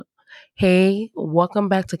Hey, welcome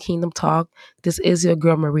back to Kingdom Talk. This is your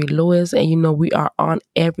girl Marie Lewis, and we are on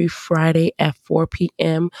every Friday at 4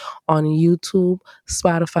 p.m. on YouTube,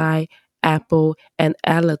 Spotify, Apple, and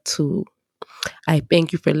Alatu. I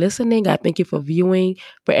thank you for listening. I thank you for viewing.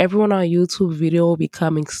 For everyone on YouTube, video will be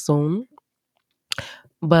coming soon.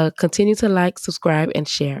 But continue to like, subscribe, and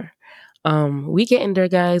share. We get in there,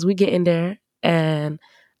 guys. We get in there, and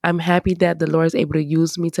I'm happy that the Lord is able to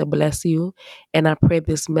use me to bless you. And I pray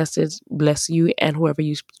this message bless you and whoever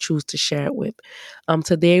you choose to share it with.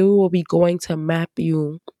 Today we will be going to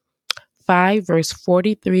Matthew 5, verse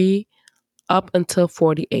 43 up until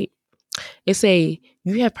 48. It say,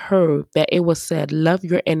 you have heard that it was said, love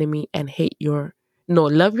your enemy and hate your, no,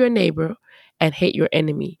 love your neighbor and hate your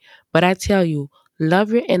enemy. But I tell you,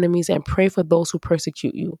 love your enemies and pray for those who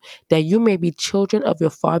persecute you, that you may be children of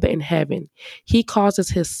your Father in heaven. He causes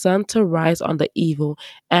his sun to rise on the evil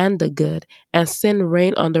and the good, and send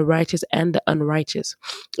rain on the righteous and the unrighteous.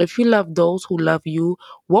 If you love those who love you,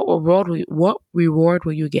 what reward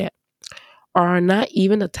will you get? Are not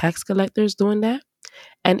even the tax collectors doing that?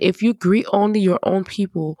 And if you greet only your own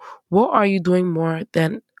people, what are you doing more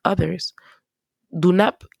than others? Do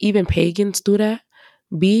not even pagans do that?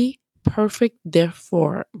 Be perfect,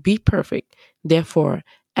 therefore,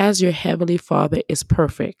 as your heavenly Father is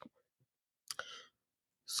perfect.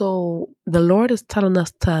 So the Lord is telling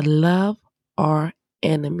us to love our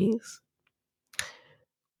enemies.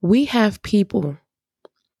 We have people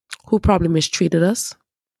who probably mistreated us.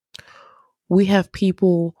 We have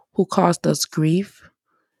people who caused us grief.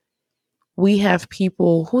 We have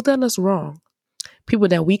people who done us wrong. People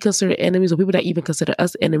that we consider enemies or people that even consider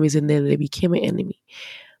us enemies and then they became an enemy.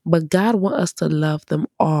 But God wants us to love them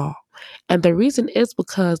all. And the reason is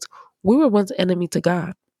because we were once enemy to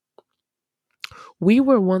God. We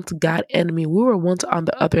were once God enemy. We were once on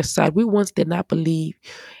the other side. We once did not believe.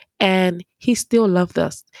 And he still loved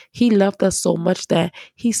us. He loved us so much that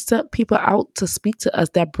he sent people out to speak to us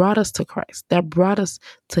that brought us to Christ, that brought us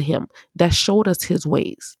to him, that showed us his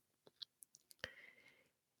ways.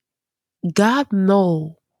 God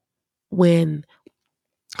knows when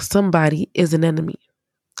somebody is an enemy,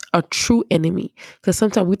 a true enemy. Because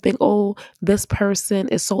sometimes we think, oh, this person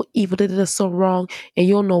is so evil, they did us so wrong, and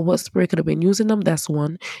you don't know what spirit could have been using them. That's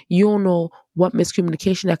one. You don't know what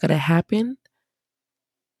miscommunication that could have happened.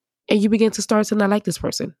 And you begin to start to not like this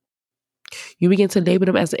person. You begin to label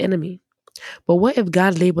them as an enemy. But what if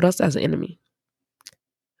God labeled us as an enemy?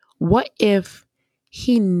 What if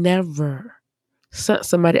he never sent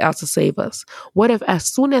somebody out to save us? What if as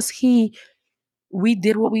soon as we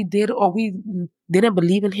did what we did or we didn't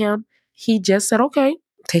believe in him, he just said, okay,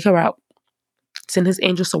 take her out. Send his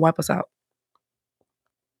angels to wipe us out.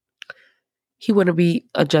 He wouldn't be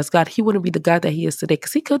a just God. He wouldn't be the God that he is today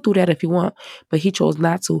because he could do that if he want, but he chose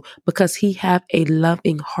not to because he have a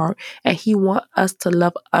loving heart and he want us to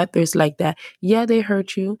love others like that. Yeah, they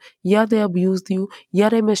hurt you. Yeah, they abused you. Yeah,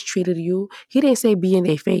 they mistreated you. He didn't say be in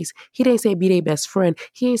their face. He didn't say be their best friend.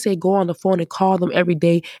 He didn't say go on the phone and call them every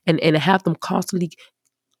day and have them constantly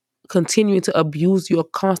continuing to abuse you or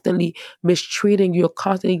constantly mistreating you or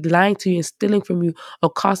constantly lying to you and stealing from you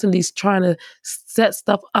or constantly trying to set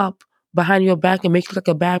stuff up behind your back and make you look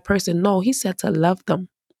like a bad person. No, he said to love them.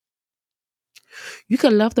 You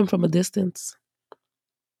can love them from a distance.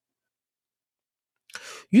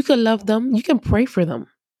 You can love them. You can pray for them.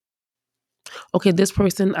 Okay, this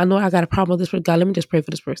person, I know I got a problem with this person. God, let me just pray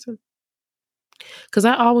for this person. Because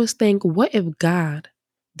I always think, what if God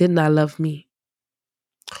did not love me?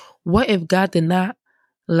 What if God did not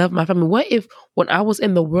love my family? What if when I was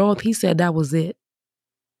in the world, he said that was it?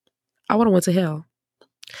 I would have went to hell.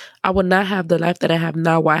 I would not have the life that I have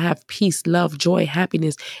now where I have peace, love, joy,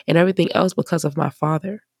 happiness, and everything else because of my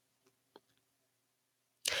Father.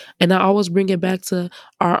 And I always bring it back to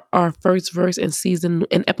our first verse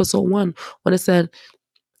in episode 1 when it said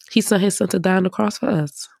he sent his son to die on the cross for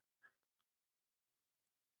us.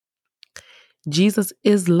 Jesus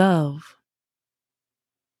is love.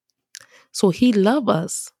 So he loves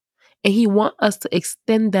us and he wants us to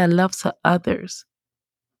extend that love to others.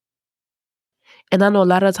 And I know a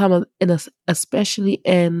lot of the time, especially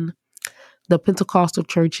in the Pentecostal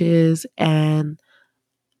churches and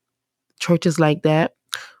churches like that,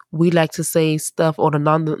 we like to say stuff on the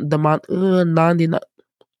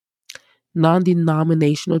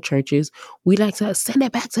non-denominational churches. We like to send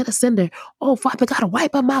it back to the sender. Oh, Father, gotta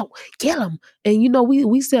wipe them out, kill them. And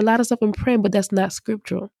we say a lot of stuff in prayer, but that's not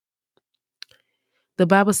scriptural. The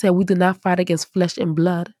Bible said we do not fight against flesh and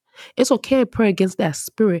blood. It's okay to pray against that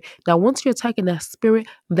spirit. Now, once you're attacking that spirit,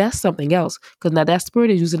 that's something else. Because now that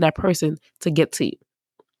spirit is using that person to get to you.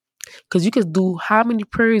 Because you could do how many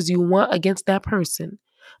prayers you want against that person.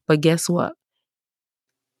 But guess what?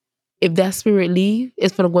 If that spirit leave,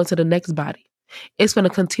 it's going to go into the next body. It's going to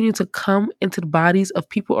continue to come into the bodies of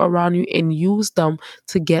people around you and use them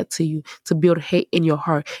to get to you, to build hate in your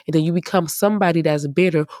heart. And then you become somebody that's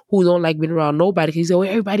bitter, who don't like being around nobody. Because you say, well,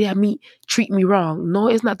 everybody I meet treat me wrong. No,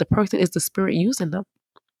 it's not the person. It's the spirit using them.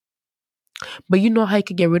 But you know how you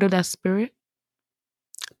can get rid of that spirit?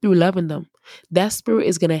 Through loving them. That spirit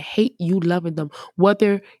is going to hate you loving them,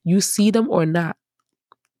 whether you see them or not.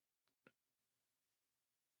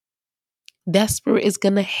 That spirit is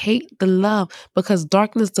going to hate the love, because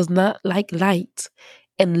darkness does not like light,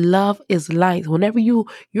 and love is light. Whenever you're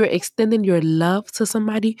extending your love to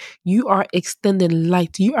somebody, you are extending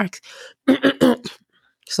light. You are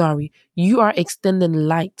sorry. You are extending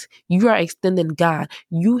light. You are extending God.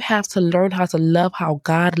 You have to learn how to love how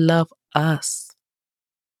God loved us.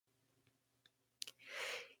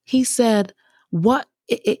 He said, what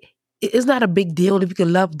it's not a big deal if you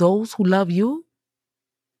can love those who love you.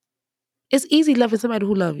 It's easy loving somebody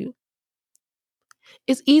who love you.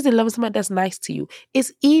 It's easy loving somebody that's nice to you.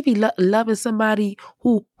 It's easy loving somebody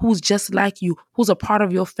who's just like you, who's a part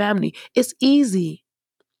of your family. It's easy.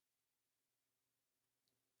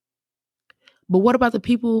 But what about the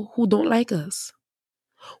people who don't like us?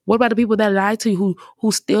 What about the people that lie to you,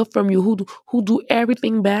 who steal from you, who do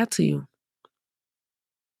everything bad to you?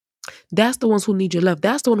 That's the ones who need your love.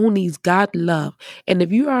 That's the one who needs God love. And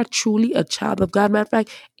if you are truly a child of God, matter of fact,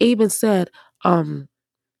 it even said, where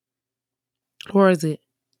is it?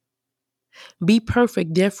 Be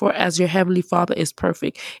perfect, therefore, as your heavenly Father is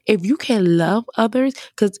perfect. If you can love others,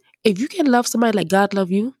 because if you can love somebody like God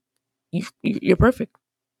love you, you're perfect.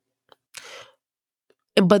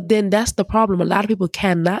 But then that's the problem. A lot of people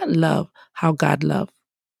cannot love how God loves.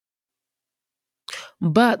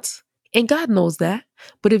 And God knows that.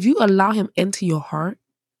 But if you allow Him into your heart,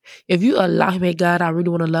 if you allow Him, hey, God, I really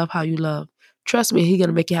want to love how you love. Trust me, He's going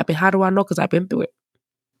to make it happen. How do I know? Because I've been through it.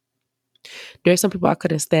 There's some people I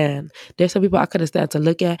couldn't stand. There's some people I couldn't stand to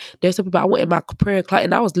look at. There's some people I went in my prayer closet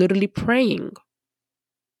and I was literally praying.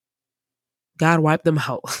 God wiped them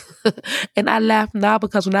out. And I laugh now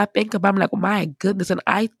because when I think about it, I'm like, my goodness. And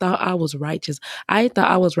I thought I was righteous. I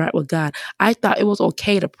thought I was right with God. I thought it was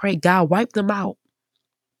okay to pray. God, wipe them out.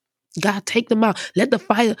 God, take them out. Let the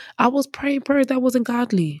fire. I was praying prayers that wasn't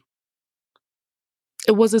godly.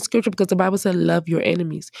 It wasn't scripture because the Bible said, love your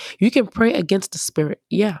enemies. You can pray against the spirit.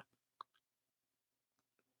 Yeah.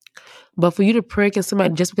 But for you to pray against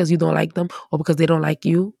somebody just because you don't like them or because they don't like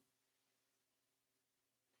you,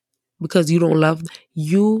 because you don't love,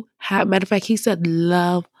 matter of fact, He said,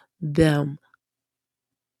 love them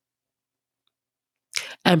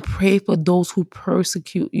and pray for those who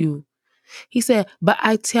persecute you. He said, but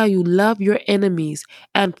I tell you, love your enemies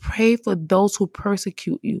and pray for those who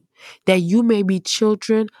persecute you, that you may be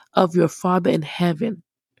children of your Father in heaven.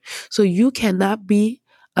 So you cannot be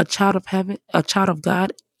a child of heaven, a child of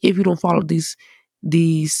God, if you don't follow these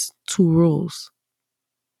two rules.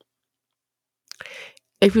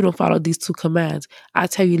 If you don't follow these two commands, I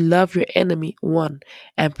tell you, love your enemy, 1,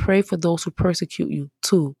 and pray for those who persecute you,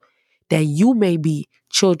 2, that you may be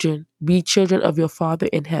children of your Father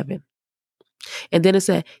in heaven. And then it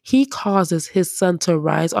said, He causes His sun to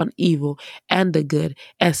rise on evil and the good,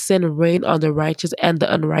 and send rain on the righteous and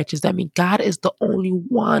the unrighteous. That means God is the only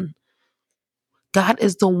one. God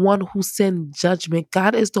is the one who sends judgment.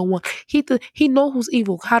 God is the one. He know who's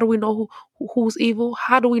evil. How do we know who's evil?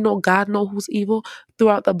 How do we know God know who's evil?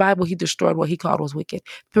 Throughout the Bible, He destroyed what He called was wicked.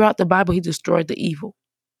 Throughout the Bible, He destroyed the evil.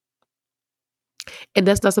 And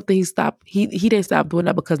that's not something He stopped. He didn't stop doing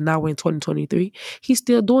that because now we're in 2023. He's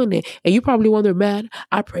still doing it. And you probably wonder, man,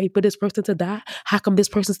 I prayed for this person to die. How come this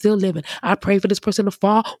person's still living? I prayed for this person to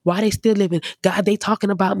fall. Why they still living? God, they talking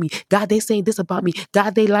about me. God, they saying this about me.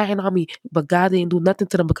 God, they lying on me. But God didn't do nothing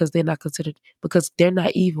to them because they're not considered, because they're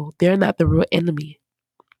not evil. They're not the real enemy.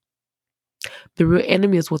 The real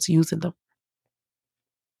enemy is what's using them.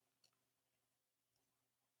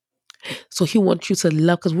 So He wants you to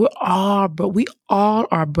love, because we all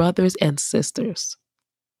are brothers and sisters.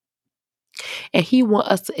 And He wants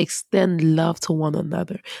us to extend love to one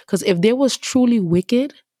another. Because if there was truly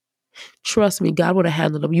wicked, trust me, God would have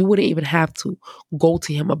handled them. You wouldn't even have to go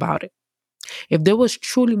to Him about it. If there was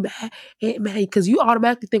truly bad, because you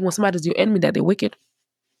automatically think when somebody's your enemy that they're wicked.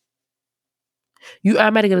 You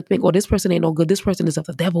automatically gonna think, oh, this person ain't no good. This person is of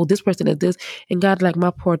the devil. This person is this. And God, like, my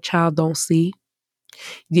poor child don't see.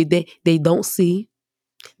 They don't see.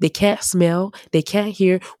 They can't smell. They can't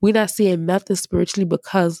hear. We're not seeing nothing spiritually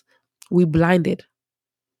because we blinded.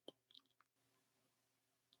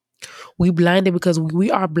 We blinded because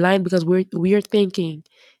we are blind because we are thinking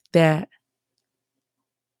that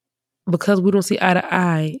because we don't see eye to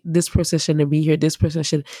eye, this person shouldn't be here. This person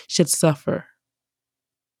should suffer.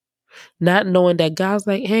 Not knowing that God's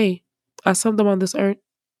like, hey, I sent them on this earth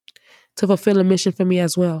to fulfill a mission for me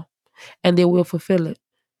as well. And they will fulfill it,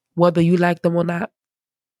 whether you like them or not.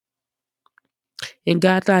 And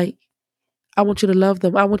God's like, I want you to love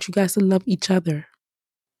them. I want you guys to love each other.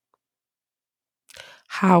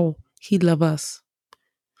 How He love us.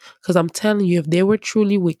 Because I'm telling you, if they were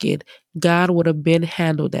truly wicked, God would have been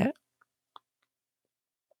handled that.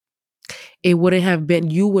 It wouldn't have been,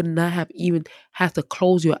 you would not have even had to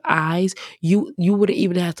close your eyes. You wouldn't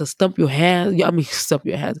even have to stump your hands. I mean, stump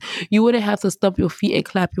your hands. You wouldn't have to stump your feet and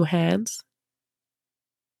clap your hands.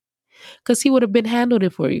 Because He would have been handled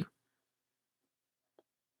it for you.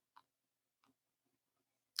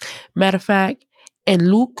 Matter of fact, in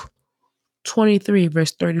Luke 23,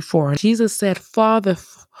 verse 34, Jesus said, Father,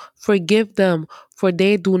 forgive them, for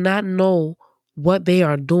they do not know what they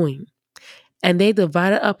are doing. And they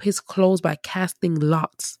divided up His clothes by casting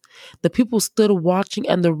lots. The people stood watching,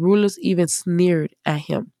 and the rulers even sneered at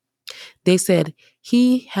Him. They said,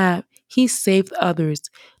 He saved others.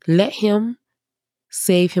 Let Him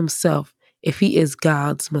save Himself if He is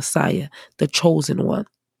God's Messiah, the chosen one.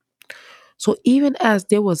 So even as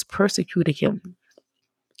they was persecuting Him,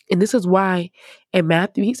 and this is why in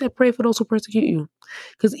Matthew, He said, pray for those who persecute you.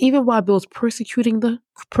 Because even while they was persecuting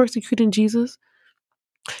Jesus,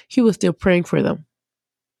 He was still praying for them.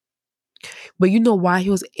 But you know why He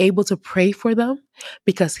was able to pray for them?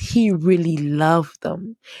 Because He really loved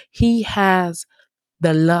them. He has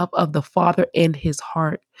the love of the Father in His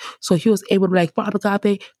heart. So He was able to be like, Father God,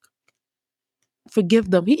 they forgive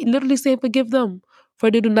them. He literally said, forgive them,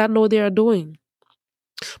 for they do not know what they are doing.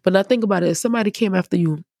 But now think about it. If somebody came after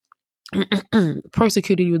you,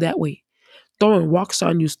 persecuting you that way, throwing rocks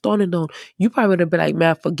on you, stoning down, you probably would have been like,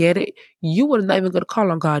 man, forget it. You would have not even going to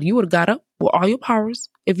call on God. You would have got up with all your powers,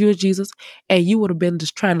 if you were Jesus, and you would have been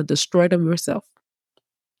just trying to destroy them yourself.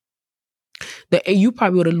 You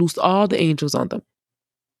probably would have loosed all the angels on them.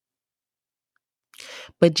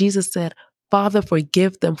 But Jesus said, Father,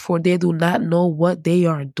 forgive them, for they do not know what they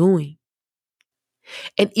are doing.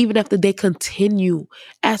 And even after they continue,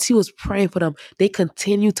 as He was praying for them, they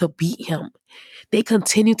continue to beat Him. They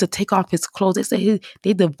continue to take off His clothes. They say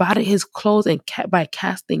they divided His clothes and by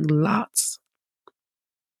casting lots.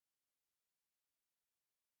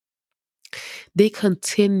 They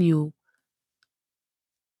continue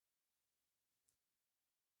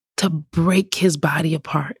to break His body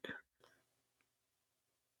apart.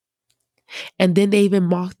 And then they even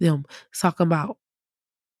mocked them, talking about,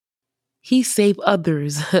 He saved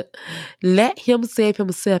others. Let Him save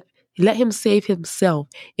Himself. Let Him save Himself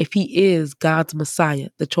if He is God's Messiah,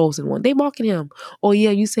 the chosen one. They mocking Him. Oh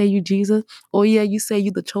yeah, you say you Jesus. Oh yeah, you say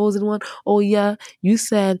you the chosen one. Oh yeah, you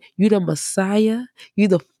said you the Messiah. You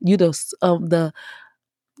the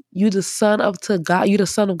son of to God. You the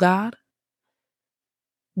son of God.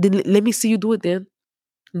 Then let me see you do it. Then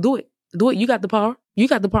do it. Do it. You got the power. You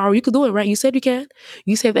got the power. You can do it, right? You said you can.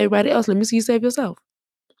 You saved everybody else. Let me see you save yourself.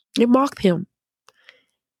 They mocked Him,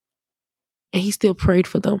 and He still prayed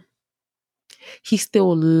for them. He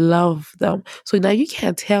still loved them. So now you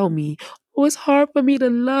can't tell me, oh, it's hard for me to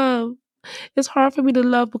love. It's hard for me to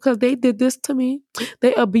love because they did this to me.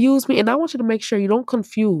 They abused me. And I want you to make sure you don't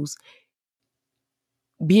confuse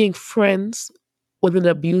being friends with an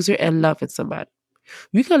abuser and loving somebody.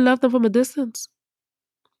 You can love them from a distance.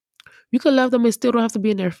 You can love them and still don't have to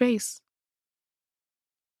be in their face.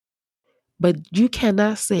 But you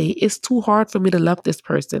cannot say it's too hard for me to love this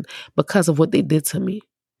person because of what they did to me.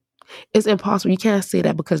 It's impossible. You can't say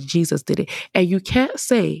that because Jesus did it. And you can't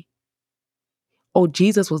say, oh,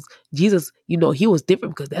 Jesus, He was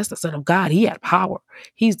different because that's the Son of God. He had power.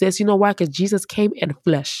 He's this. You know why? Because Jesus came in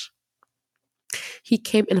flesh. He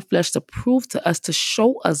came in flesh to prove to us, to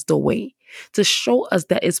show us the way, to show us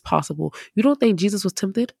that it's possible. You don't think Jesus was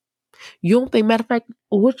tempted? You don't think, matter of fact,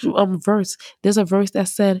 which verse? There's a verse that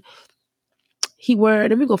said,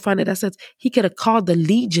 let me go find it, that says He could have called the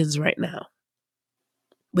legions right now.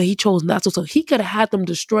 But He chose not to. So He could have had them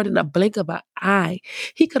destroyed in a blink of an eye.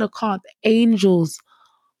 He could have called the angels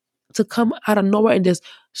to come out of nowhere and just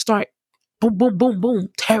start boom, boom, boom, boom,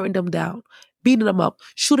 tearing them down, beating them up,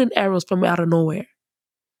 shooting arrows from out of nowhere.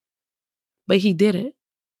 But He didn't,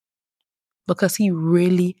 because He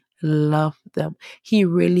really loved them. He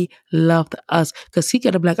really loved us, because He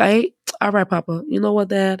could have been like, hey, all right, Papa, you know what,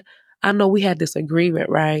 Dad? I know we had this agreement,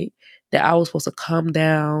 right? That I was supposed to come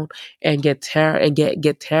down and get terrorized,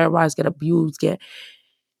 get abused,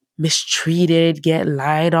 mistreated, get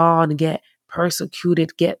lied on, get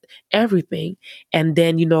persecuted, get everything. And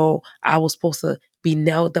then, I was supposed to be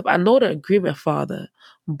nailed up. I know the agreement, Father,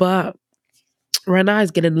 but right now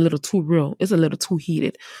it's getting a little too real. It's a little too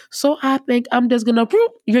heated. So I think I'm just gonna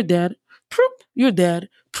prove you're dead. Prove you're dead.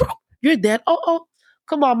 Prove you're dead. Oh,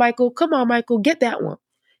 come on, Michael. Come on, Michael. Get that one.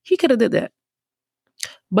 He could have did that.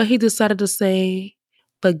 But he decided to say,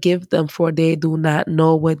 forgive them for they do not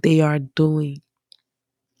know what they are doing.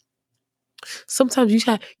 Sometimes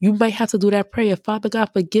you might have to do that prayer. Father God,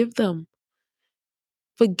 forgive them.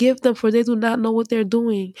 Forgive them for they do not know what they're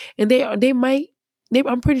doing. And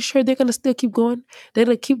I'm pretty sure they're gonna still keep going. They're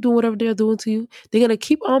gonna keep doing whatever they're doing to you. They're gonna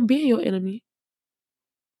keep on being your enemy.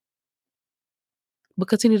 But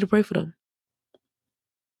continue to pray for them.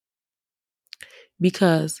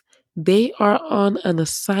 Because they are on an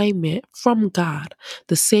assignment from God,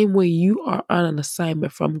 the same way you are on an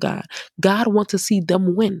assignment from God. God wants to see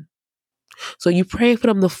them win. So you pray for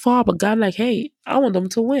them to fall, but God like, hey, I want them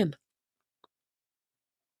to win.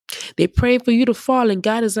 They pray for you to fall, and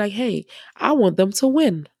God is like, hey, I want them to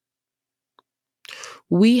win.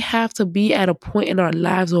 We have to be at a point in our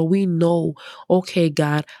lives where we know, okay,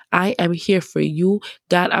 God, I am here for you.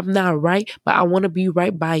 God, I'm not right, but I want to be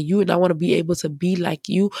right by you, and I want to be able to be like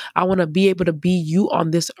you. I want to be able to be you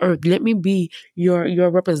on this earth. Let me be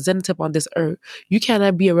your representative on this earth. You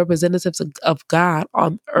cannot be a representative of God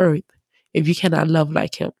on earth if you cannot love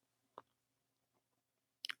like him.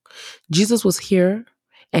 Jesus was here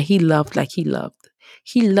and he loved like he loved.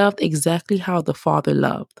 He loved exactly how the Father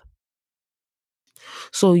loved.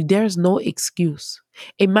 So there's no excuse.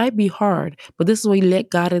 It might be hard, but this is when you let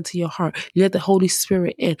God into your heart. You let the Holy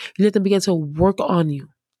Spirit in. You let them begin to work on you.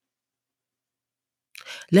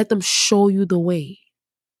 Let them show you the way.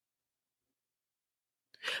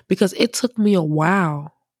 Because it took me a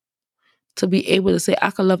while to be able to say,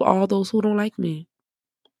 I can love all those who don't like me.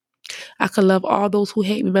 I can love all those who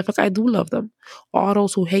hate me. Matter of fact, I do love them. All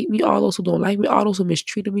those who hate me, all those who don't like me, all those who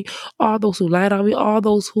mistreated me, all those who lied on me, all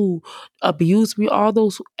those who abused me, all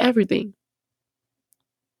those who, everything.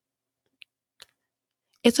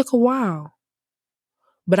 It took a while.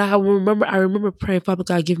 But I remember praying, Father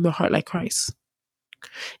God, give me a heart like Christ.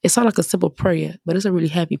 It sounds like a simple prayer, but it's a really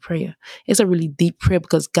heavy prayer. It's a really deep prayer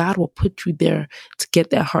because God will put you there to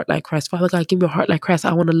get that heart like Christ. Father God, give me a heart like Christ.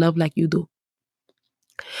 I want to love like you do.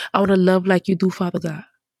 I want to love like you do, Father God.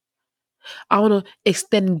 I want to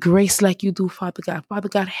extend grace like you do, Father God. Father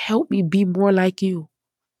God, help me be more like you.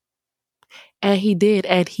 And he did,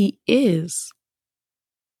 and he is.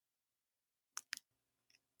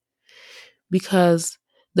 Because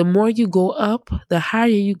the more you go up, the higher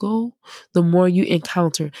you go, the more you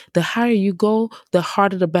encounter. The higher you go, the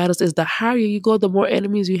harder the battles is. The higher you go, the more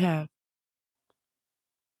enemies you have.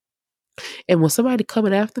 And when somebody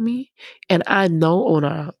coming after me, and I know, oh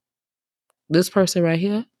no, this person right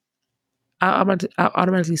here, I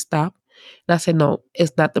automatically stop. And I say, no,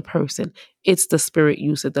 it's not the person. It's the spirit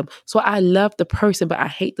using them. So I love the person, but I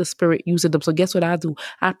hate the spirit using them. So guess what I do?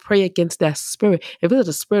 I pray against that spirit. If it's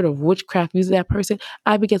a spirit of witchcraft using that person,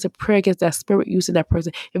 I begin to pray against that spirit using that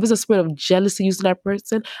person. If it's a spirit of jealousy using that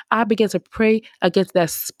person, I begin to pray against that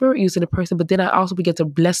spirit using the person. But then I also begin to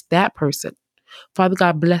bless that person. Father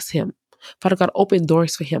God, bless him. Father God, open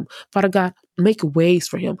doors for him. Father God, make ways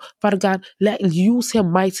for him. Father God, use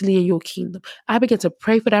him mightily in your kingdom. I begin to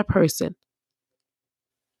pray for that person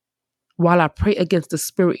while I pray against the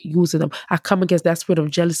spirit using them. I come against that spirit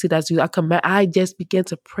of jealousy that's used. I just begin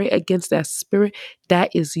to pray against that spirit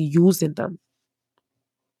that is using them.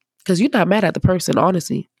 Because you're not mad at the person,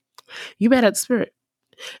 honestly. You're mad at the spirit.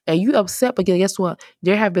 And you upset because guess what?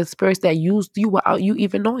 There have been spirits that used you without you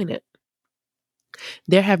even knowing it.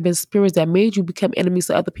 There have been spirits that made you become enemies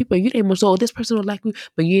to other people. You didn't even know, oh, this person don't like me,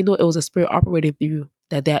 but you didn't know it was a spirit operating through you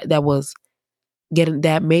that was getting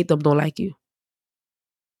that made them don't like you.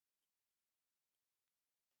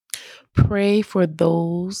 Pray for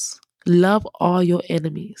those. Love all your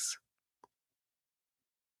enemies.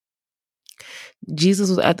 Jesus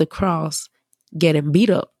was at the cross getting beat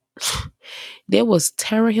up. They was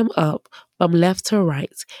tearing him up from left to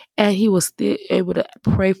right, and he was still able to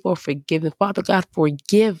pray for forgiveness. Father God,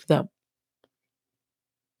 forgive them.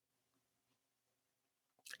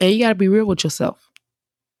 And you got to be real with yourself.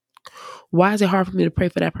 Why is it hard for me to pray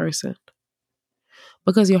for that person?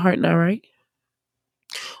 Because your heart not right.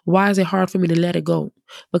 Why is it hard for me to let it go?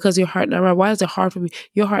 Because your heart not right. Why is it hard for me?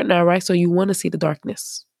 Your heart not right, so you want to see the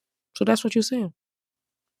darkness. So that's what you're saying.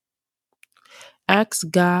 Ask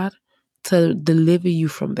God to deliver you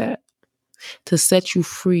from that, to set you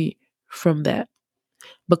free from that.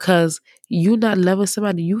 Because you not loving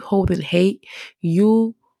somebody, you holding hate,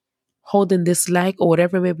 you holding dislike or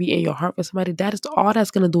whatever may be in your heart for somebody, that is all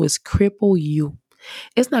that's gonna do is cripple you.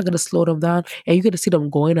 It's not gonna slow them down, and you're gonna see them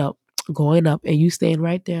going up, and you staying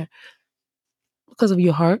right there because of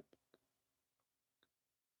your heart.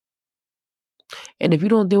 And if you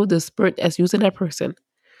don't deal with the spirit that's using that person,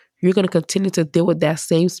 you're gonna continue to deal with that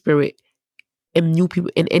same spirit in new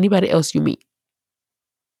people and anybody else you meet.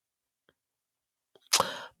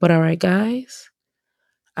 But all right, guys,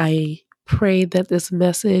 I pray that this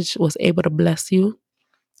message was able to bless you.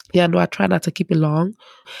 Yeah, I know I try not to keep it long.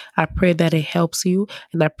 I pray that it helps you,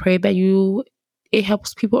 and I pray that it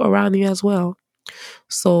helps people around you as well.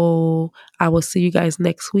 So I will see you guys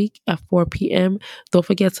next week at 4 p.m. Don't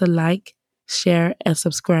forget to like, share, and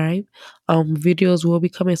subscribe. Videos will be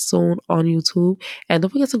coming soon on YouTube. And don't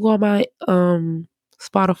forget to go on my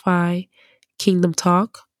Spotify, Kingdom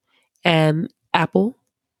Talk, and Apple,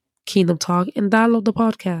 Kingdom Talk, and download the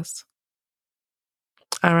podcast.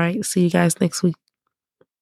 All right. See you guys next week.